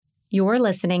You're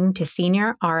listening to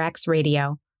Senior RX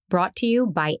Radio, brought to you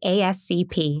by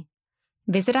ASCP.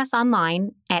 Visit us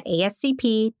online at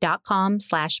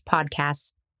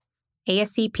ascp.com/podcasts.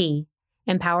 ASCP,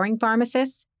 empowering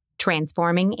pharmacists,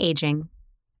 transforming aging.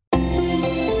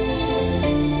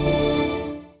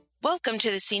 Welcome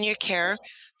to the Senior Care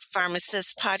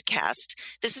Pharmacist podcast.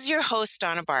 This is your host,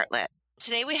 Donna Bartlett.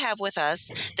 Today we have with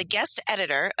us the guest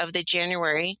editor of the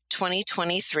January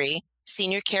 2023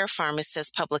 Senior Care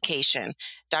Pharmacist publication,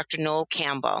 Dr. Noll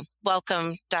Campbell.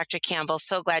 Welcome, Dr. Campbell.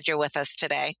 So glad you're with us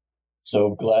today. So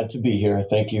glad to be here.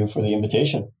 Thank you for the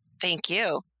invitation. Thank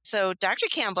you. So Dr.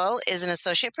 Campbell is an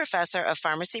associate professor of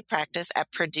pharmacy practice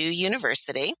at Purdue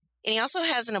University, and he also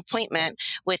has an appointment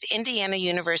with Indiana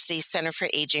University Center for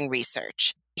Aging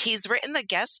Research. He's written the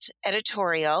guest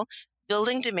editorial,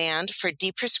 Building Demand for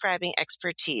Deprescribing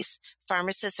Expertise,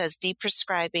 Pharmacists as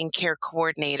Deprescribing Care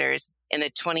Coordinators, in the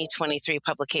 2023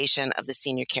 publication of the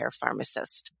Senior Care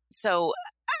Pharmacist. So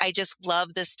I just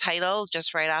love this title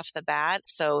just right off the bat.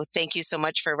 So thank you so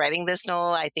much for writing this,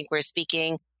 Noll. I think we're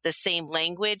speaking the same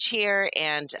language here,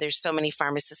 and there's so many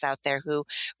pharmacists out there who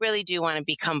really do want to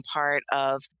become part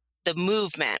of the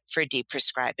movement for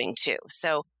deprescribing too.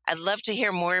 So I'd love to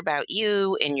hear more about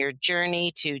you and your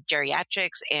journey to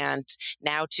geriatrics and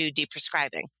now to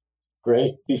deprescribing.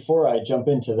 Great. Before I jump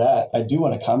into that, I do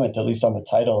want to comment at least on the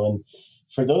title. And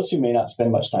for those who may not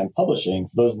spend much time publishing,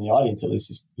 for those in the audience at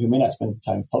least who may not spend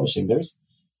time publishing, there's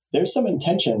some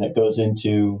intention that goes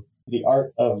into the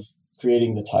art of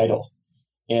creating the title.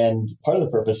 And part of the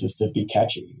purpose is to be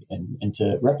catchy and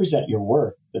to represent your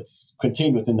work that's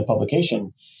contained within the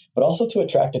publication, but also to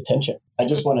attract attention.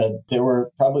 There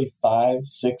were probably 5,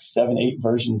 6, 7, 8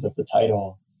 versions of the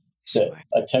title that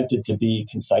attempted to be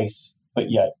concise, but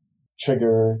yet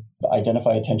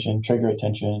identify attention, trigger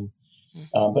attention,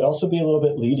 but also be a little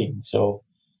bit leading. So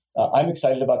I'm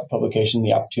excited about the publication,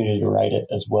 the opportunity to write it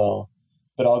as well.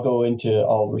 But I'll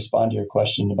respond to your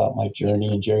question about my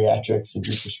journey in geriatrics and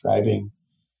deprescribing.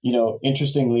 You know,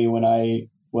 interestingly, when I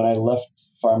left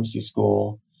pharmacy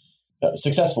school,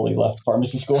 successfully left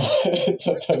pharmacy school,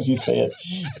 sometimes you say it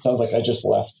sounds like I just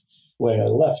left. When I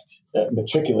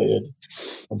matriculated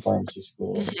from pharmacy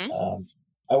school,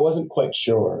 I wasn't quite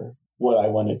sure what I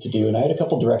wanted to do. And I had a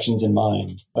couple directions in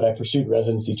mind, but I pursued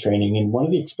residency training. And one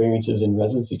of the experiences in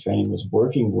residency training was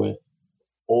working with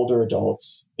older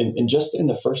adults and just in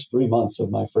the first 3 months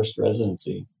of my first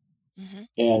residency.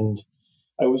 And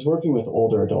I was working with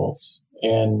older adults,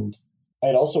 and I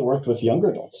had also worked with younger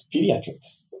adults,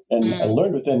 pediatrics. And I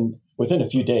learned within a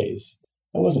few days,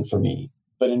 it wasn't for me.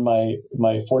 But in my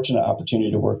fortunate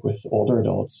opportunity to work with older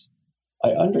adults,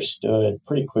 I understood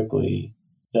pretty quickly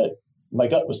that my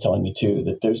gut was telling me too,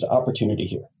 that there's opportunity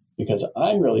here because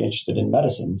I'm really interested in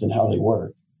medicines and how they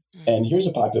work. And here's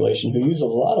a population who uses a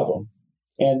lot of them.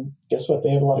 And guess what? They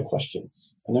have a lot of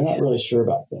questions and they're not really sure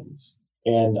about things.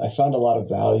 And I found a lot of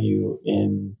value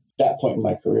in that point in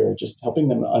my career, just helping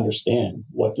them understand,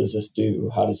 what does this do?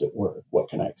 How does it work? What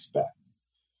can I expect?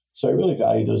 So I really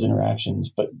value those interactions,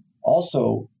 but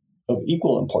also of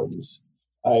equal importance,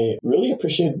 I really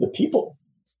appreciated the people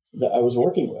that I was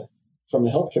working with from the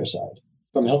healthcare side,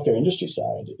 from the healthcare industry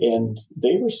side. And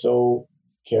they were so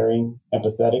caring,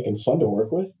 empathetic, and fun to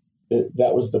work with.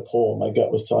 That was the pull. My gut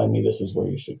was telling me this is where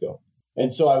you should go.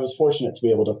 And so I was fortunate to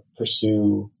be able to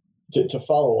pursue, to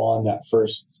follow on that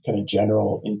first kind of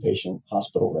general inpatient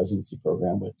hospital residency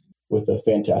program with a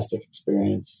fantastic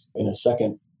experience in a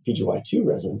second PGY2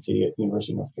 residency at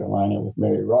University of North Carolina with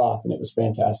Mary Roth. And it was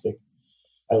fantastic.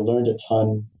 I learned a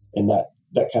ton, and that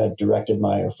kind of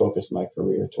focused my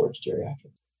career towards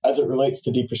geriatrics. As it relates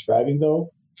to deprescribing,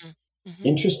 though,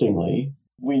 interestingly,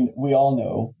 we all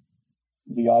know,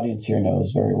 the audience here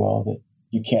knows very well that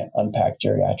you can't unpack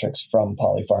geriatrics from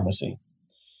polypharmacy.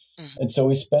 And so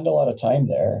we spend a lot of time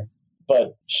there.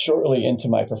 But shortly into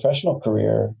my professional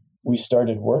career, we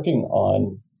started working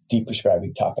on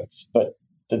deprescribing topics. But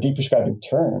the deprescribing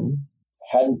term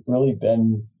hadn't really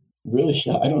been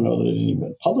I don't know that it had even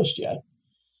been published yet.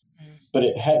 But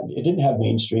it didn't have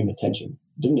mainstream attention,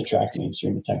 didn't attract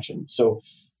mainstream attention. So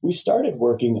we started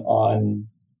working on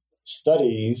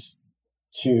studies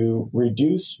to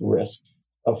reduce risk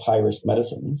of high-risk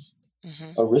medicines,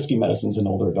 or risky medicines in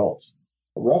older adults,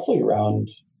 roughly around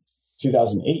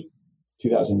 2008,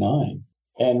 2009.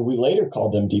 And we later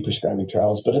called them deprescribing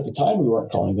trials, but at the time we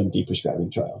weren't calling them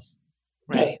deprescribing trials.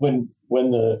 Right. When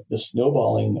the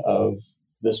snowballing of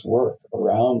this work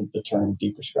around the term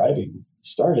deprescribing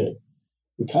started,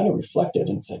 we kind of reflected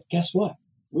and said, guess what?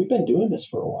 We've been doing this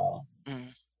for a while.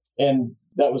 And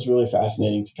that was really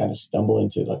fascinating to kind of stumble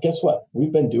into, like, guess what?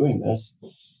 We've been doing this.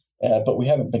 but we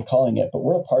haven't been calling it, but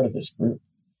we're a part of this group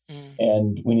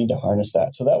and we need to harness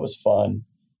that. So that was fun.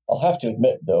 I'll have to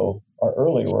admit, though, our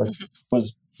early work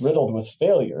was riddled with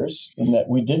failures in that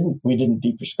we didn't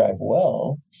deprescribe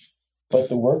well, but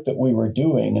the work that we were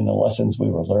doing and the lessons we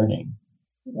were learning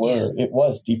it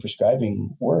was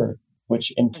deprescribing work,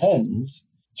 which intends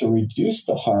to reduce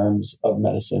the harms of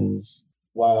medicines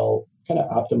while kind of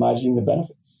optimizing the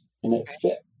benefits, and it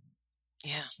fit.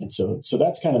 Yeah. And so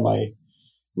that's kind of my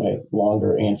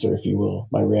longer answer, if you will,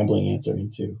 my rambling answer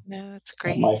into it's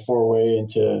great. My foray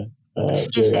into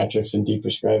geriatrics and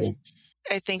deprescribing.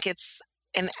 I think it's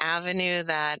an avenue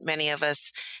that many of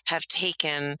us have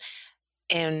taken,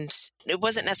 and it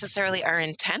wasn't necessarily our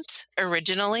intent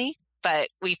originally, but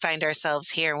we find ourselves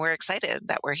here and we're excited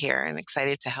that we're here and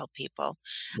excited to help people.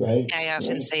 Right. I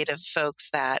often say to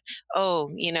folks that,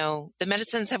 the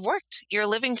medicines have worked. You're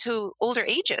living to older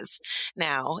ages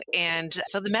now. And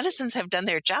so the medicines have done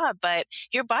their job, but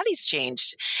your body's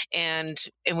changed. And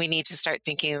we need to start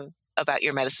thinking about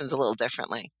your medicines a little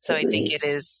differently. So I think it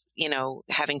is,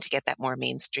 having to get that more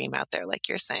mainstream out there, like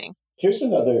you're saying. Here's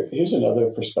another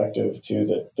perspective too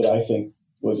that I think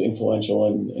was influential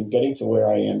in getting to where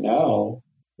I am now,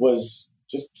 was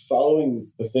just following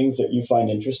the things that you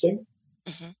find interesting,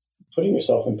 putting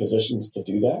yourself in positions to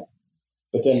do that.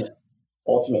 But then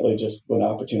ultimately, just when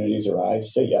opportunities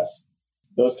arise, say yes.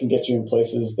 Those can get you in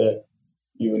places that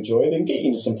you enjoy, then get you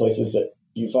into some places that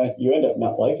you find you end up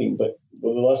not liking, but the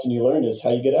lesson you learn is how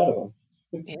you get out of them.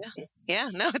 Yeah,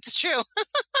 no, it's true.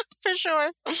 For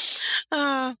sure.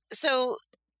 So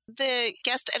the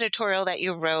guest editorial that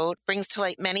you wrote brings to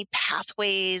light many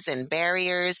pathways and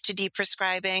barriers to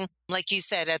deprescribing. Like you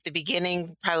said at the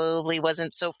beginning, probably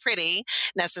wasn't so pretty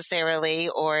necessarily,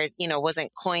 or,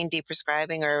 wasn't coined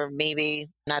deprescribing, or maybe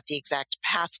not the exact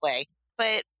pathway.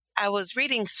 But I was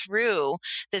reading through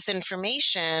this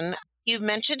information. You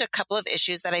mentioned a couple of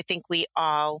issues that I think we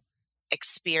all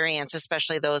experience,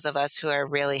 especially those of us who are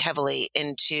really heavily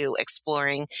into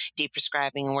exploring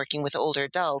deprescribing and working with older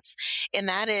adults. And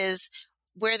that is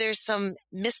where there's some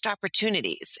missed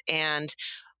opportunities. And,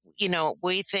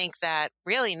 we think that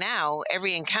really now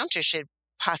every encounter should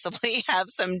possibly have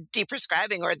some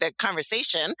deprescribing, or the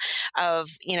conversation of,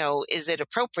 is it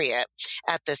appropriate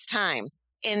at this time?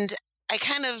 And I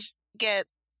kind of get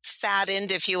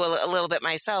saddened, if you will, a little bit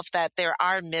myself, that there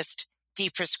are missed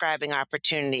deprescribing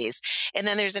opportunities. And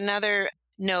then there's another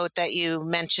note that you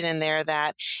mentioned in there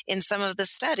that in some of the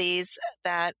studies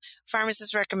that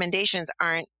pharmacist recommendations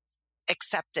aren't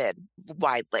accepted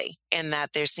widely, and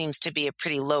that there seems to be a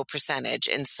pretty low percentage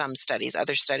in some studies.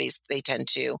 Other studies, they tend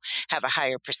to have a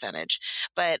higher percentage.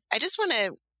 But I just want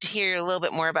to hear a little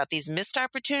bit more about these missed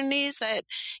opportunities that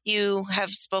you have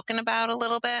spoken about a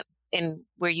little bit, and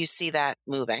where you see that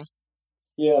moving.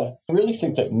 Yeah, I really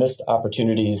think that missed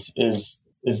opportunities is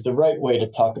the right way to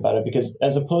talk about it, because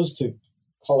as opposed to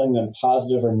calling them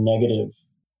positive or negative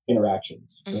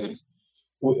interactions, right?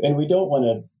 And we don't want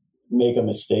to make a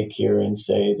mistake here and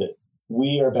say that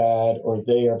we are bad or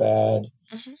they are bad,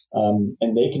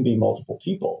 and they can be multiple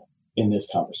people in this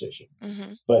conversation.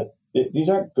 But these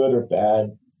aren't good or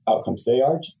bad outcomes.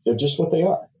 They're just what they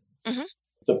are.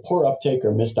 The poor uptake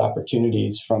or missed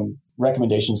opportunities from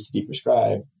recommendations to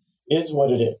deprescribe is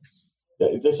what it is.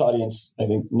 This audience, I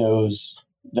think, knows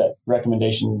that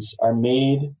recommendations are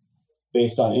made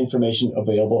based on information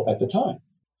available at the time.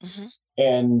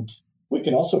 And we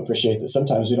can also appreciate that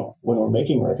sometimes when we're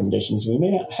making recommendations, we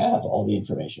may not have all the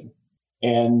information.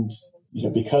 And,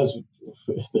 because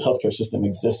the healthcare system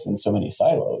exists in so many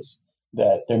silos,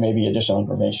 that there may be additional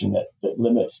information that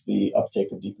limits the uptake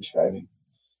of deprescribing.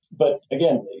 But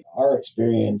again, our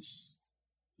experience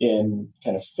in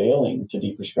kind of failing to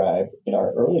deprescribe in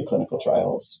our early clinical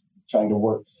trials, trying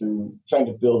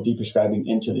to build deprescribing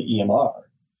into the EMR,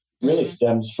 really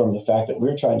stems from the fact that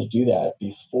we're trying to do that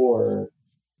before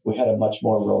we had a much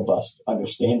more robust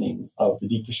understanding of the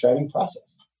deprescribing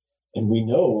process. And we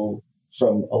know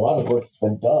from a lot of work that's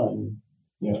been done,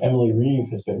 Emily Reeve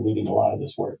has been leading a lot of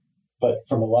this work, but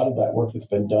from a lot of that work that's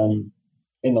been done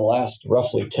in the last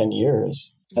roughly 10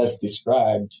 years has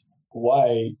described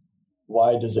why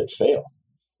does it fail?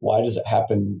 Why does it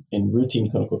happen in routine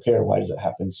clinical care? Why does it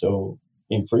happen so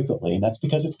infrequently? And that's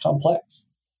because it's complex.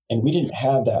 And we didn't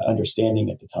have that understanding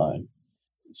at the time.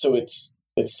 So it's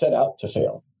set out to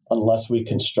fail unless we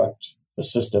construct the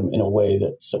system in a way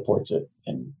that supports it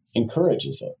and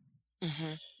encourages it.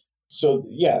 So,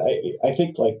 yeah, I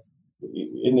think like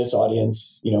in this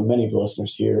audience, many of the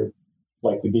listeners here,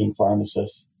 likely being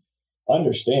pharmacists,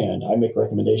 understand I make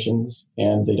recommendations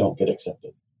and they don't get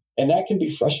accepted. And that can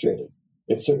be frustrating.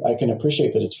 I can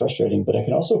appreciate that it's frustrating, but I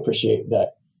can also appreciate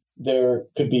that there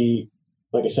could be,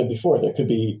 like I said before, there could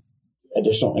be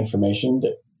additional information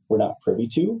that we're not privy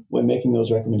to when making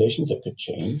those recommendations that could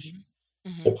change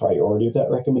the priority of that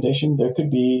recommendation. There could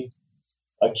be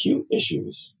acute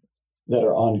issues that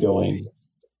are ongoing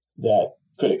that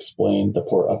could explain the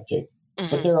poor uptake.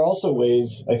 But there are also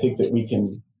ways, I think, that we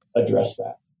can address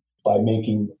that by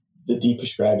making the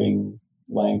deprescribing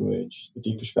language, the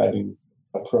deprescribing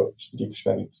approach, the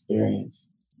deprescribing experience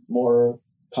more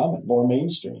common, more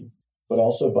mainstream, but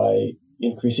also by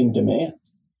increasing demand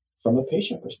from a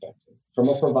patient perspective, from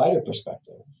a provider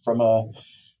perspective, from a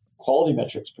quality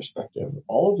metrics perspective.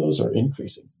 All of those are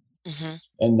increasing.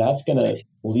 And that's going to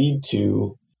lead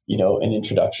to, an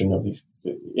introduction of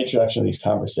these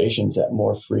conversations at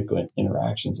more frequent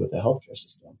interactions with the healthcare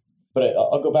system. But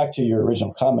I'll go back to your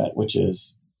original comment, which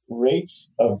is rates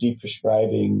of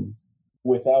deprescribing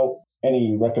without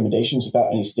any recommendations,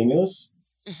 without any stimulus,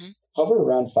 hover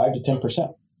around 5 to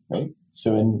 10%, right?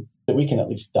 So that we can at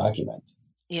least document.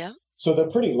 Yeah. So they're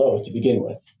pretty low to begin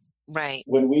with. Right.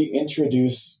 When we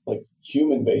introduce like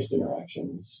human-based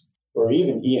interactions, or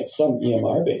even some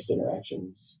EMR-based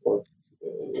interactions, or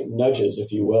nudges,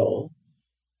 if you will,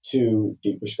 to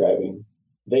deprescribing,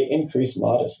 they increase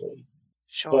modestly.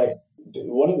 Sure. But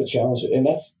one of the challenges, and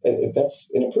that's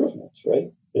an improvement,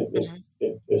 right?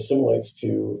 It assimilates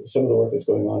to some of the work that's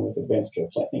going on with advanced care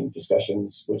planning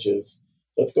discussions, which is,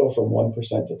 let's go from 1%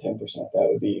 to 10%. That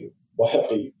would be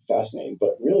wildly fascinating.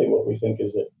 But really what we think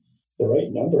is that the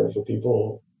right number for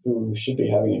people who should be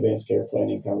having advanced care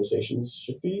planning conversations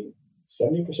should be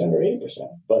 70% or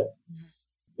 80%. But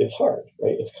it's hard,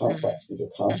 right? It's complex. These are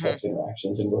complex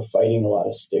interactions, and we're fighting a lot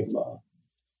of stigma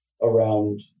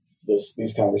around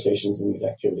these conversations and these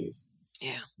activities.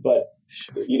 Yeah. But,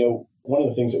 one of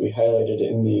the things that we highlighted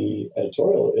in the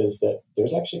editorial is that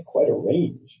there's actually quite a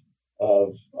range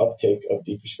of uptake of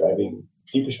deprescribing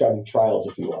trials,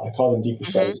 if you will. I call them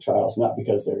deprescribing trials, not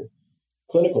because they're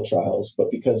clinical trials,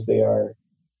 but because they are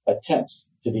attempts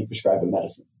to deprescribe a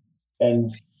medicine.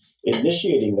 And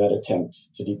initiating that attempt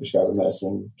to deprescribe a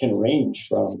medicine can range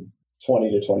from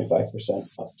 20 to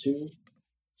 25% up to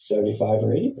 75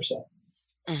 or 80%.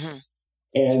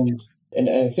 And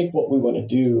I think what we want to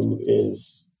do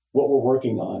is, what we're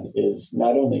working on is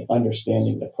not only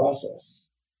understanding the process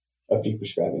of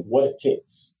deprescribing, what it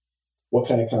takes, what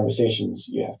kind of conversations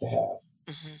you have to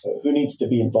have, who needs to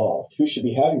be involved, who should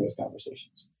be having those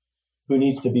conversations, who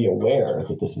needs to be aware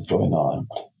that this is going on.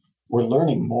 We're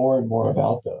learning more and more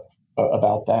about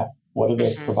that. What are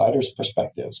the providers'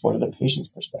 perspectives? What are the patients'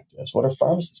 perspectives? What are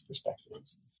pharmacists'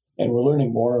 perspectives? And we're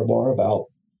learning more and more about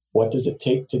what does it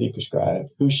take to deprescribe,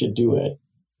 who should do it,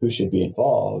 who should be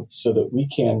involved, so that we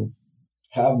can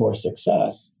have more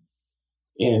success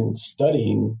in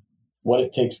studying what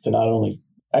it takes to not only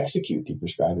execute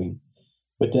deprescribing,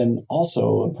 but then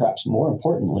also, and perhaps more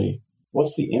importantly,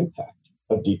 what's the impact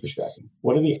of deprescribing?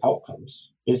 What are the outcomes?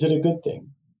 Is it a good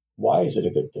thing? Why is it a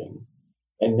good thing?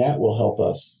 And that will help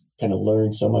us kind of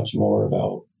learn so much more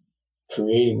about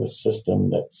creating the system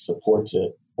that supports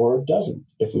it or doesn't,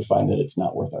 if we find that it's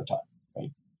not worth our time, right?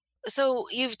 So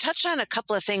you've touched on a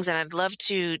couple of things, and I'd love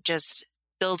to just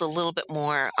build a little bit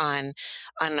more on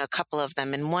a couple of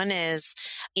them. And one is,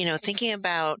 thinking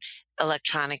about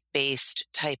electronic-based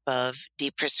type of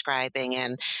deprescribing,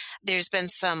 and there's been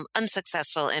some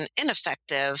unsuccessful and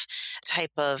ineffective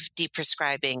type of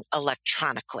deprescribing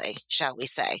electronically, shall we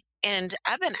say. And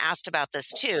I've been asked about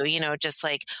this too, just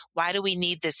like, why do we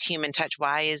need this human touch?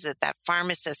 Why is it that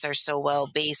pharmacists are so well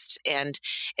based, and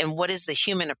what is the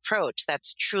human approach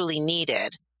that's truly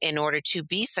needed in order to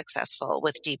be successful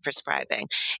with deprescribing?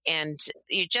 And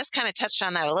you just kind of touched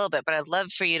on that a little bit, but I'd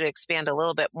love for you to expand a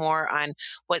little bit more on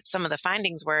what some of the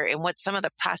findings were and what some of the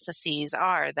processes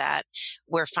are that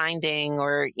we're finding,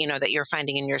 or, that you're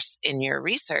finding in your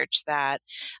research that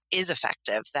is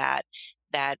effective, that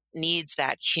needs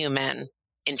that human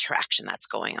interaction that's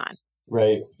going on.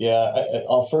 Right. Yeah.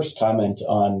 I'll first comment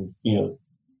on,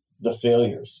 the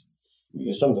failures.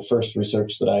 Some of the first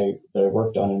research that I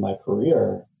worked on in my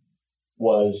career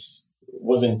was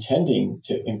intending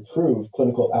to improve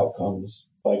clinical outcomes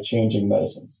by changing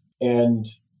medicines. And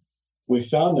we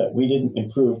found that we didn't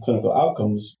improve clinical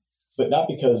outcomes, but not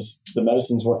because the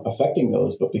medicines weren't affecting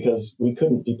those, but because we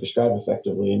couldn't deprescribe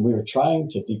effectively. And we were trying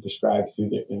to deprescribe through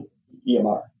the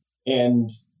EMR.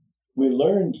 And we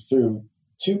learned through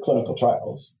 2 clinical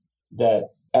trials that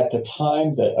at the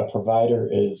time that a provider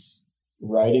is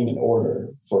writing an order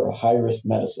for a high-risk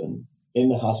medicine in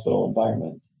the hospital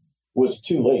environment was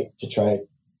too late to try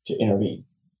to intervene.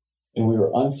 And we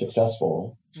were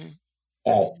unsuccessful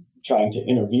at trying to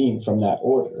intervene from that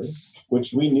order,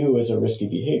 which we knew was a risky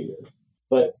behavior.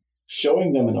 But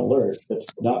showing them an alert that's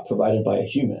not provided by a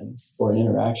human or an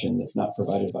interaction that's not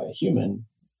provided by a human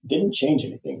didn't change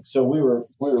anything. So we were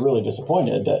really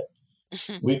disappointed that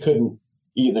we couldn't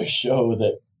either show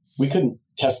that we couldn't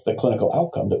test the clinical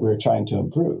outcome that we were trying to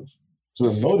improve. So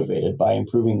we're motivated by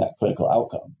improving that clinical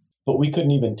outcome, but we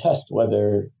couldn't even test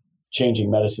whether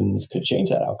changing medicines could change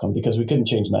that outcome because we couldn't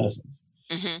change medicines.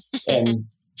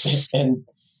 And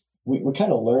we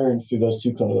kind of learned through those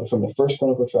two from the first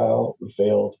clinical trial, we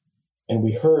failed. And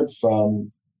we heard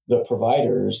from the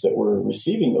providers that were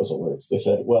receiving those alerts. They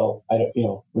said, well,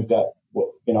 we've got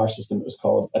what in our system it was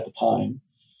called at the time,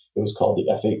 it was called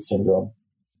the F8 syndrome,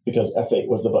 because F8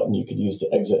 was the button you could use to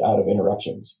exit out of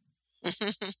interruptions.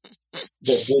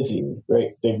 They're busy,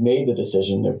 right? They've made the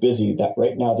decision. They're busy. That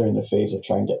right now they're in the phase of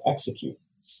trying to execute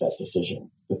that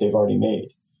decision that they've already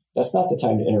made. That's not the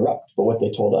time to interrupt. But what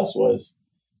they told us was,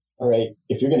 all right,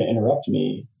 if you're going to interrupt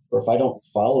me, or if I don't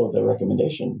follow the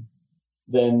recommendation,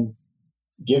 then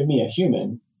give me a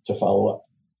human to follow up.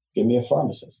 Give me a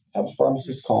pharmacist. Have a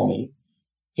pharmacist call me,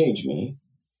 page me,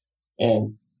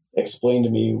 and explain to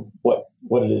me what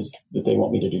it is that they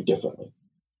want me to do differently.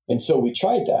 And so we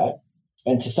tried that.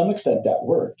 And to some extent that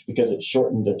worked because it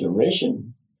shortened the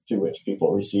duration through which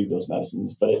people received those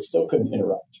medicines, but it still couldn't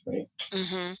interrupt, right?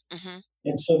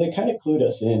 And so they kind of clued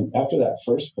us in after that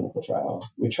first clinical trial.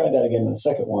 We tried that again in the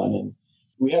second one, and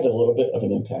we had a little bit of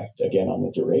an impact again on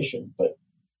the duration, but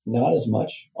not as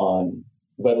much on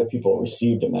whether people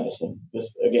received a medicine.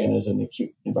 This, again, is an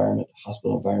acute environment,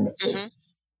 hospital environment. So,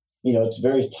 it's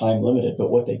very time limited.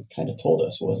 But what they kind of told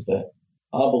us was that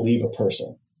I'll believe a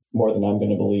person more than I'm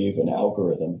going to believe an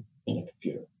algorithm in a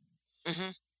computer.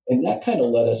 And that kind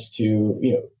of led us to,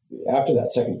 after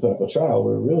that second clinical trial,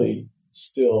 we're really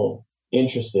still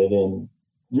interested in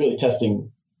really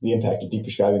testing the impact of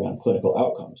deprescribing on clinical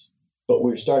outcomes. But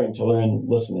we're starting to learn,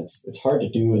 listen, it's hard to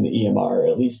do in the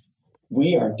EMR. At least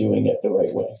we aren't doing it the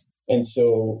right way. And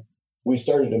so we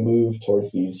started to move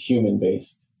towards these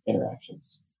human-based interactions.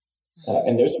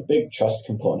 And there's a big trust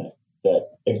component that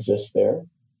exists there.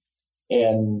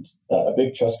 And a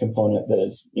big trust component that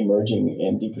is emerging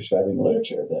in deprescribing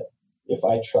literature, that if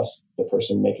I trust the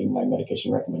person making my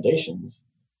medication recommendations,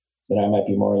 then I might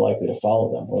be more likely to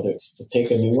follow them, whether it's to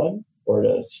take a new one or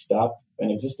to stop an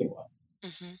existing one.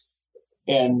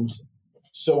 And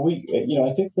so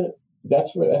I think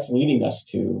that's where that's leading us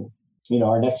to,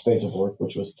 our next phase of work,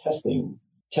 which was testing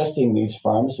these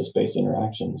pharmacist-based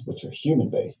interactions, which are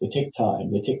human-based. They take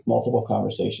time, they take multiple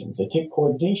conversations, they take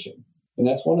coordination. And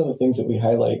that's one of the things that we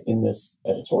highlight in this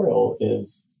editorial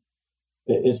is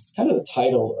kind of the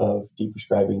title of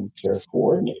Deprescribing Care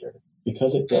Coordinator,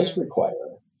 because it does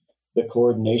require the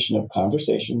coordination of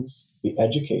conversations, the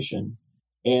education,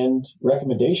 and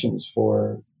recommendations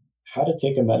for how to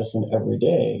take a medicine every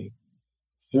day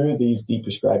through these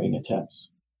deprescribing attempts.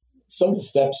 Some of the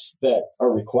steps that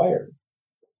are required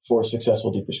for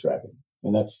successful deprescribing,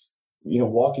 and that's,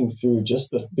 walking through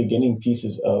just the beginning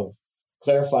pieces of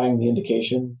clarifying the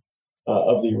indication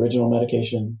of the original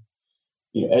medication,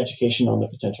 education on the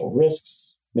potential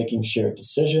risks, making shared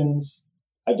decisions,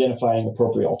 identifying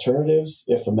appropriate alternatives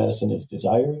if a medicine is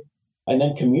desired, and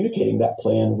then communicating that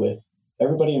plan with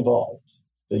everybody involved,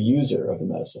 the user of the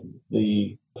medicine,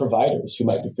 the providers who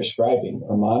might be prescribing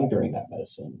or monitoring that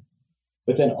medicine,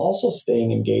 but then also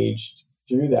staying engaged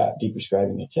through that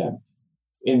deprescribing attempt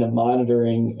in the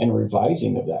monitoring and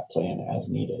revising of that plan as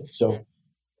needed. So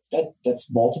that's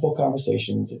multiple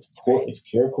conversations. It's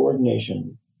care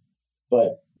coordination,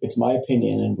 but it's my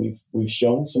opinion, and we've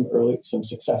shown some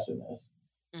success in this,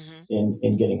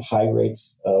 in getting high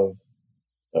rates of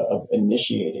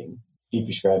initiating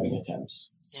deprescribing attempts.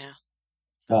 Yeah,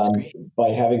 that's great. By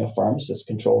having a pharmacist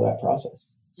control that process.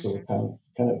 So we're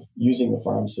kind of using the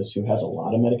pharmacist who has a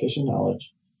lot of medication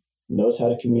knowledge, knows how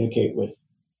to communicate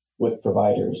with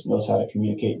providers, knows how to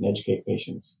communicate and educate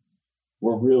patients.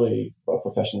 We're really a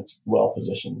profession that's well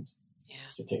positioned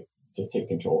to take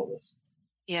control of this.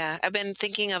 Yeah, I've been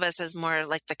thinking of us as more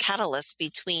like the catalyst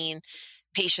between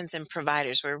patients and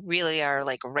providers. We really are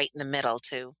like right in the middle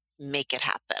to make it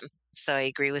happen. So I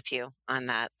agree with you on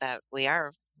that we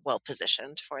are well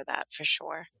positioned for that for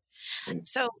sure.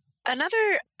 So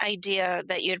another idea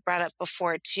that you had brought up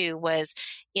before too was,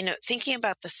 thinking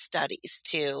about the studies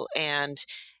too, and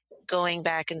going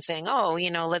back and saying,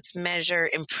 let's measure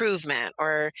improvement,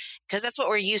 or because that's what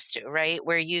we're used to, right?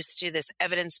 We're used to this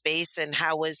evidence base and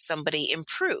how was somebody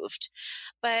improved.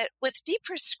 But with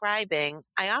deprescribing,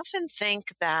 I often think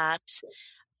that,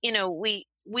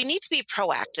 we need to be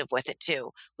proactive with it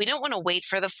too. We don't want to wait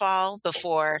for the fall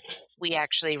before we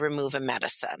actually remove a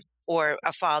medicine, or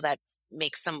a fall that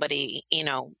makes somebody,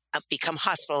 become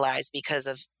hospitalized because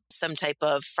of some type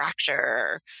of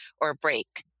fracture or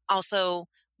break. Also,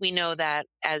 we know that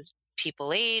as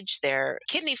people age, their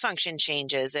kidney function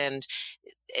changes, and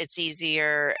it's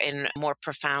easier and more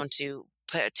profound to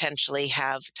potentially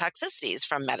have toxicities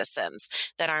from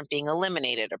medicines that aren't being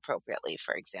eliminated appropriately,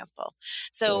 for example.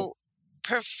 So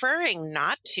preferring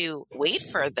not to wait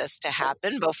for this to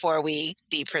happen before we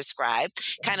deprescribe,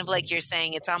 kind of like you're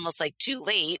saying, it's almost like too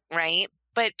late, right?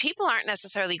 But people aren't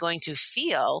necessarily going to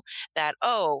feel that,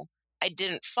 oh, I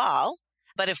didn't fall.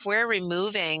 But if we're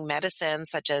removing medicines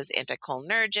such as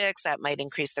anticholinergics that might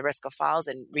increase the risk of falls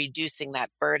and reducing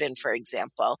that burden, for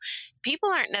example, people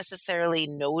aren't necessarily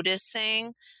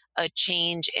noticing a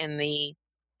change in the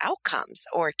outcomes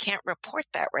or can't report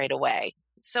that right away.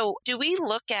 So do we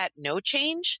look at no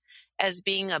change as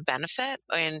being a benefit?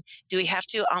 And do we have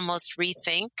to almost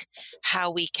rethink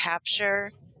how we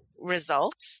capture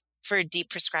results for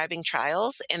deprescribing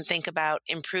trials and think about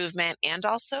improvement and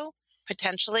also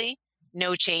potentially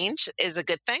no change is a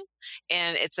good thing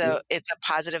and it's a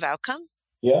positive outcome?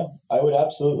 Yeah, I would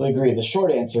absolutely agree. The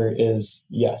short answer is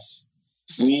yes.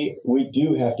 We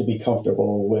do have to be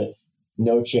comfortable with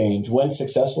no change when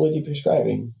successfully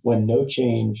deprescribing, when no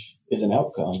change is an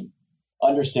outcome,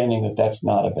 understanding that that's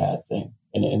not a bad thing.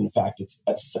 And in fact,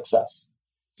 that's a success.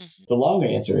 Mm-hmm. The long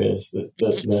answer is that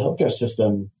the healthcare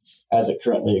system as it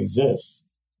currently exists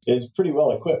is pretty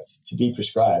well equipped to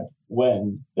deprescribe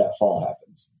when that fall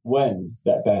happens, when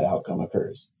that bad outcome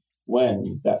occurs,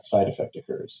 when that side effect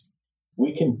occurs.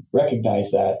 We can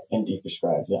recognize that and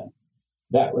deprescribe then.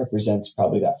 That represents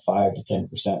probably that 5 to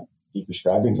 10%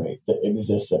 deprescribing rate that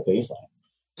exists at baseline.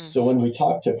 Mm-hmm. So when we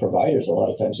talk to providers, a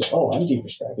lot of times, oh, I'm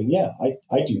deprescribing. Yeah,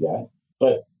 I do that.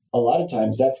 But a lot of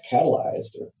times that's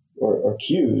catalyzed or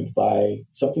cued by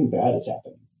something bad is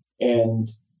happening.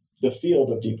 And the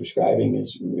field of deprescribing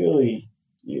is really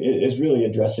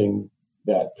addressing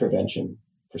that prevention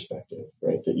perspective,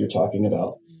 right, that you're talking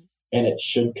about. And it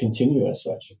should continue as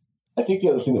such. I think the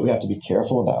other thing that we have to be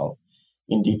careful about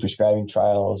in deprescribing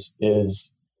trials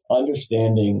is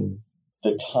understanding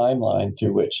the timeline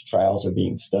through which trials are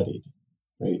being studied,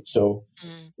 right? So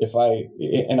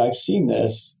I've seen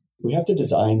this, we have to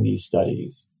design these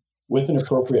studies with an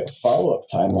appropriate follow-up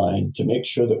timeline to make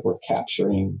sure that we're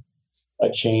capturing a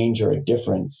change or a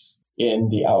difference in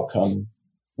the outcome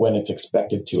when it's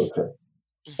expected to occur.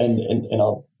 And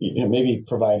I'll maybe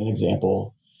provide an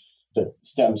example that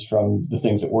stems from the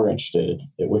things that we're interested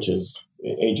in, which is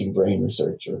aging brain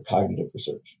research or cognitive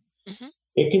research. Mm-hmm.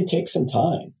 It can take some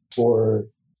time for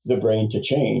the brain to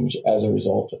change as a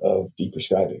result of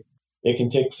deprescribing. It can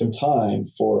take some time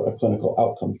for a clinical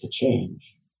outcome to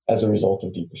change as a result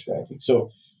of deprescribing. So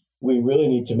we really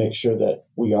need to make sure that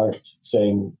we aren't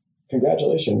saying,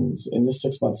 congratulations, in this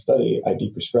 6-month study, I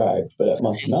deprescribed, but at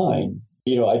month 9,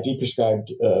 I deprescribed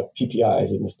PPIs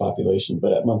in this population,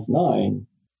 but at month 9,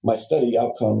 my study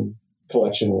outcome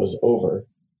collection was over,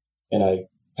 and I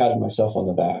patted myself on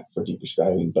the back for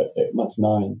deprescribing, but at month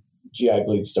 9, GI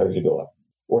bleed started to go up,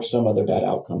 or some other bad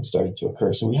outcome started to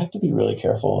occur. So we have to be really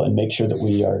careful and make sure that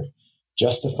we are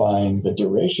justifying the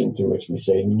duration through which we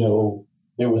say, no,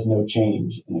 there was no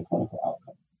change in the clinical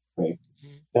outcome, right?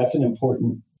 That's an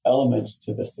important element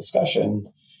to this discussion,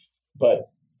 but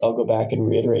I'll go back and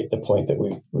reiterate the point that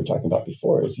we were talking about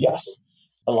before is yes,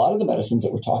 a lot of the medicines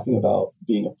that we're talking about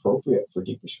being appropriate for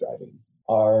deprescribing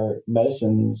are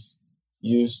medicines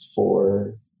used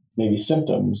for maybe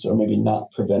symptoms or maybe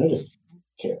not preventative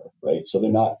care, right? So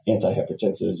they're not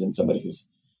antihypertensives in somebody who's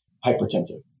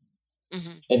hypertensive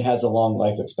and has a long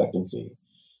life expectancy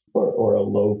or a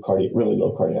really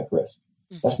low cardiac risk.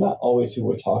 That's not always who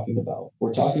we're talking about.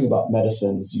 We're talking about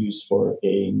medicines used for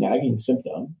a nagging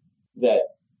symptom that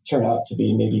turn out to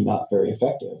be maybe not very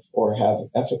effective or have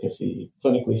efficacy,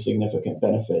 clinically significant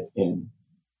benefit in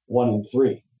 1 in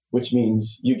 3, which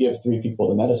means you give 3 people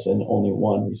the medicine, only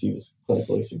 1 receives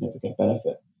clinically significant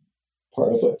benefit.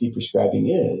 Part of what deprescribing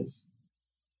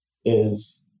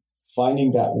is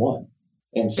finding that 1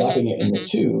 and stopping it in the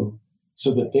 2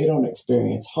 so that they don't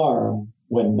experience harm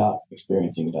when not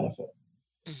experiencing benefit.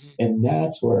 And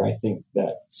that's where I think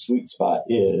that sweet spot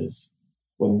is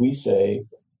when we say,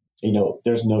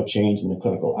 there's no change in the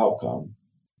clinical outcome.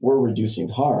 We're reducing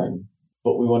harm,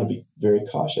 but we want to be very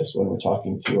cautious when we're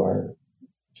talking to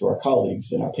our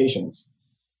colleagues and our patients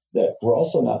that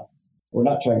we're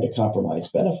not trying to compromise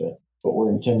benefit, but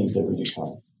we're intending to reduce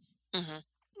harm.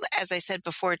 As I said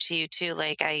before to you too,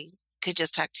 I could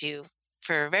just talk to you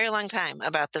for a very long time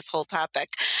about this whole topic.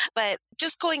 But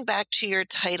just going back to your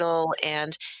title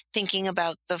and thinking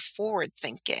about the forward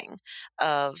thinking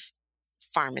of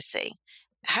pharmacy,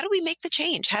 how do we make the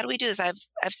change? How do we do this?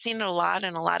 I've seen it a lot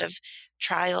in a lot of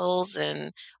trials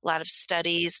and a lot of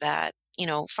studies that,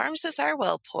 pharmacists are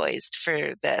well poised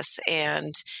for this,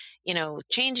 and,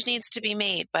 change needs to be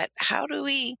made. But how do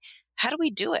we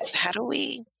do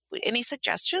it? Any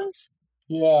suggestions?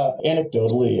 Yeah,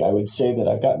 anecdotally, I would say that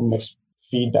I've gotten mixed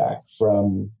feedback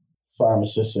from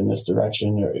pharmacists in this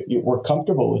direction. We're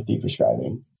comfortable with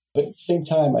deprescribing, but at the same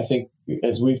time, I think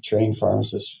as we've trained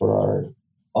pharmacists for our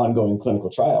ongoing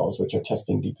clinical trials, which are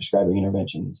testing deprescribing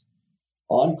interventions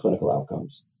on clinical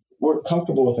outcomes, we're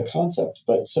comfortable with the concept,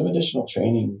 but some additional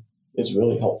training is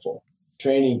really helpful.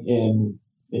 Training in,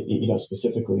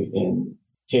 specifically in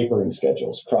tapering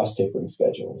schedules, cross-tapering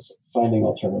schedules, finding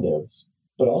alternatives,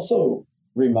 but also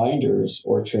reminders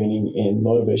or training in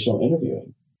motivational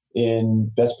interviewing,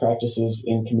 in best practices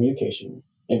in communication,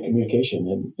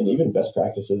 and even best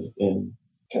practices in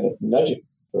kind of nudging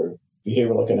or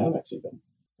behavioral economics even,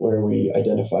 where we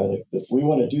identify we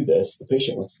want to do this, the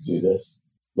patient wants to do this,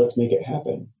 let's make it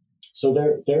happen. So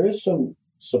there is some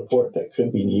support that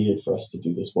could be needed for us to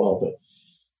do this well, but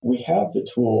we have the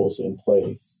tools in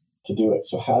place to do it.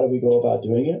 So how do we go about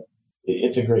doing it?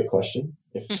 It's a great question.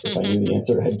 If I knew the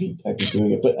answer, I'd be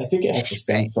doing it. But I think it has to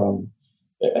stem from,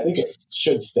 I think it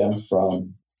should stem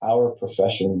from our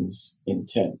profession's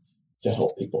intent to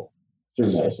help people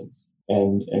through medicine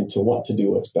and to want to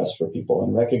do what's best for people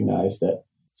and recognize that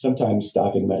sometimes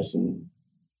stopping medicine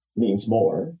means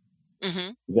more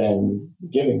than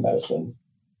giving medicine,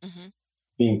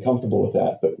 being comfortable with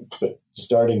that, but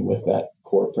starting with that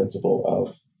core principle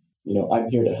of, I'm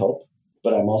here to help,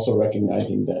 but I'm also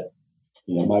recognizing that,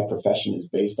 my profession is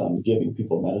based on giving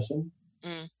people medicine.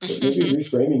 So maybe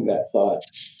reframing that thought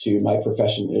to my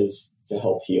profession is to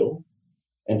help heal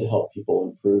and to help people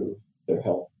improve their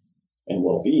health and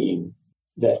well-being.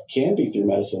 That can be through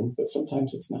medicine, but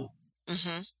sometimes it's not.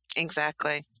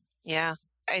 Exactly. Yeah.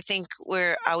 I think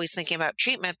we're always thinking about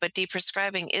treatment, but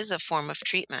deprescribing is a form of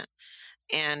treatment.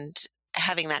 And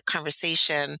having that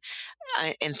conversation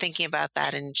and thinking about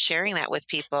that and sharing that with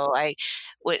people.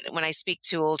 When I speak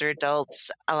to older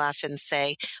adults, I'll often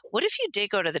say, what if you did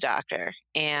go to the doctor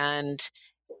and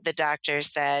the doctor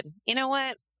said, you know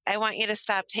what, I want you to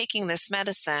stop taking this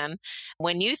medicine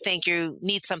when you think you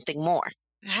need something more?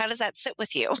 How does that sit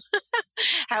with you?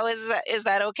 How is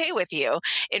that okay with you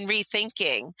in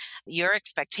rethinking your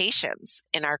expectations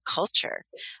in our culture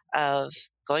of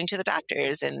going to the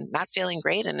doctors and not feeling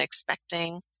great and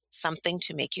expecting something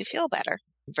to make you feel better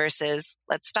versus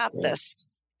let's stop this.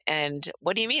 And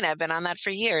what do you mean? I've been on that for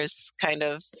years kind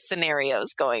of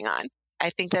scenarios going on.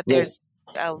 I think that there's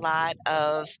a lot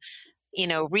of,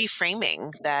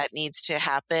 reframing that needs to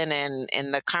happen.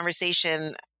 And the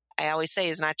conversation, I always say,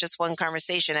 is not just one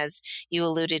conversation, as you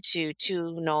alluded to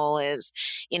Noll, is,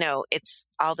 it's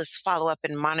all this follow-up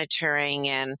and monitoring,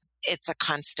 and it's a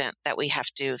constant that we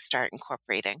have to start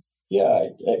incorporating. Yeah,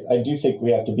 I do think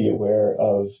we have to be aware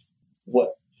of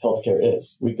what healthcare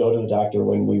is. We go to the doctor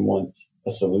when we want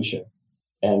a solution,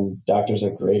 and doctors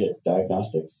are great at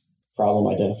diagnostics,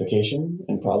 problem identification,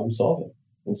 and problem solving.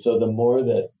 And so the more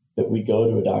that we go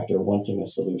to a doctor wanting a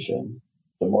solution,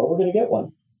 the more we're going to get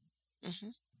one.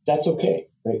 That's okay,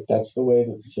 right? That's the way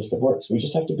that the system works. We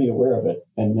just have to be aware of it,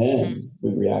 and then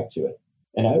we react to it.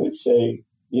 And I would say,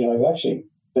 I've actually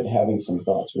been having some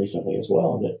thoughts recently as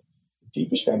well that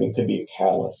deprescribing could be a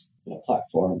catalyst and a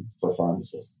platform for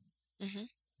pharmacists.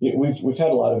 We've had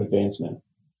a lot of advancement.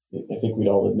 I think we'd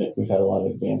all admit we've had a lot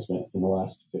of advancement in the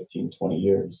last 15, 20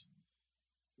 years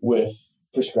with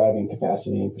prescribing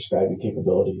capacity and prescribing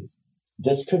capabilities.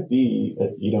 This could be a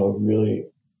really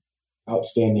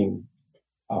outstanding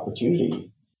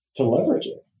opportunity to leverage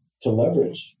it, to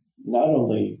leverage not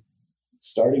only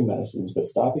starting medicines, but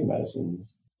stopping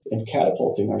medicines and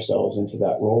catapulting ourselves into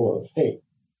that role of, hey,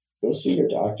 go see your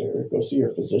doctor, go see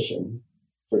your physician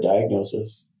for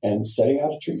diagnosis and setting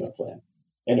out a treatment plan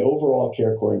and overall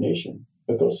care coordination.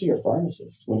 But go see your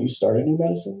pharmacist. When you start a new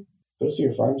medicine, go see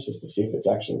your pharmacist to see if it's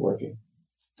actually working.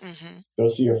 Go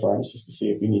see your pharmacist to see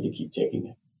if you need to keep taking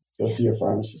it. Go see your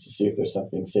pharmacist to see if there's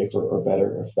something safer or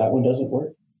better. If that one doesn't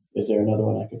work, is there another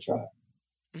one I could try?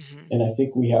 And I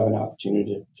think we have an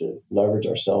opportunity to leverage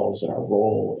ourselves and our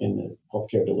role in the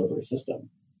healthcare delivery system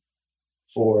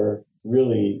for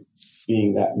really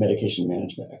being that medication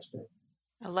management expert.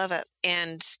 I love it.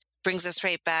 And brings us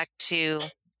right back to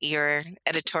your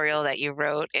editorial that you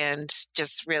wrote, and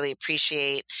just really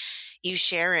appreciate you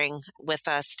sharing with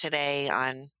us today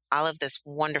on all of this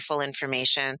wonderful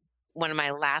information. one of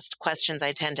my last questions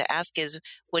I tend to ask is,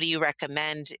 what do you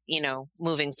recommend,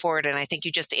 moving forward? And I think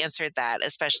you just answered that,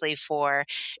 especially for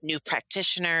new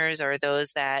practitioners or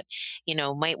those that,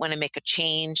 might want to make a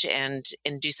change and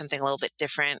do something a little bit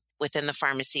different within the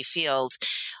pharmacy field.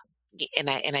 And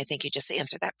I think you just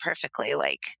answered that perfectly.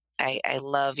 Like, I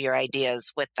love your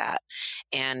ideas with that.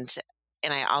 And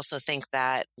I also think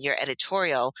that your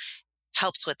editorial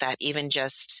helps with that, even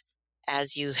just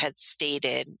as you had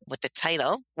stated with the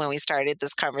title when we started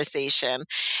this conversation,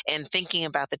 and thinking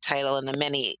about the title and the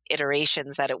many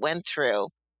iterations that it went through.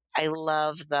 I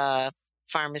love the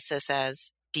pharmacists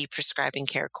as deprescribing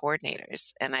care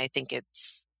coordinators, and I think it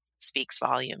speaks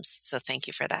volumes. So thank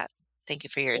you for that. Thank you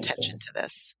for your attention to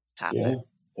this topic. Yeah,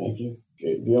 thank you.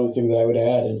 The only thing that I would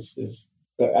add is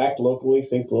act locally,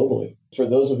 think globally. For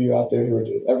those of you out there who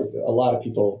are, a lot of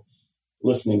people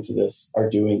listening to this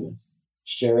are doing this.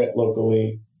 Share it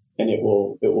locally, and it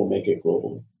will make it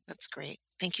globally. That's great.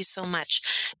 Thank you so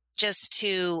much. Just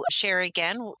to share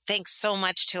again, thanks so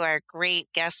much to our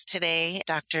great guest today,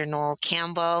 Dr. Noll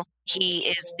Campbell. He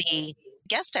is the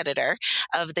guest editor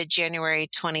of the January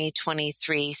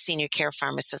 2023 Senior Care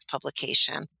Pharmacist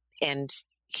publication, and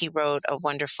he wrote a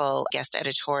wonderful guest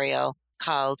editorial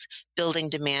called Building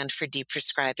Demand for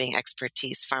Deprescribing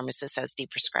Expertise, Pharmacists as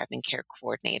Deprescribing Care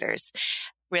Coordinators.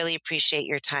 Really appreciate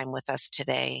your time with us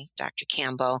today, Dr.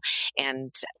 Campbell.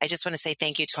 And I just want to say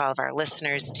thank you to all of our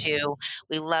listeners too.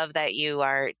 We love that you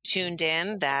are tuned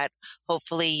in, that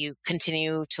hopefully you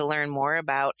continue to learn more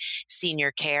about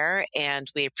senior care. And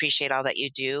we appreciate all that you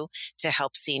do to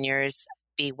help seniors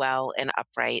be well and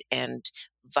upright and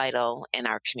vital in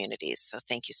our communities. So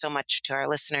thank you so much to our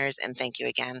listeners. And thank you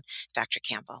again, Dr.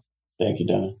 Campbell. Thank you,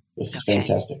 Donna. This is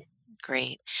fantastic.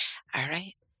 Great. All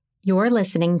right. You're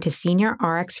listening to Senior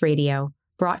RX Radio,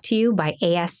 brought to you by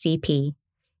ASCP.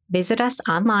 Visit us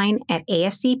online at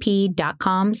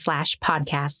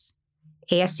ascp.com/podcasts.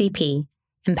 ASCP,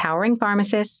 empowering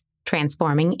pharmacists,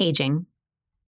 transforming aging.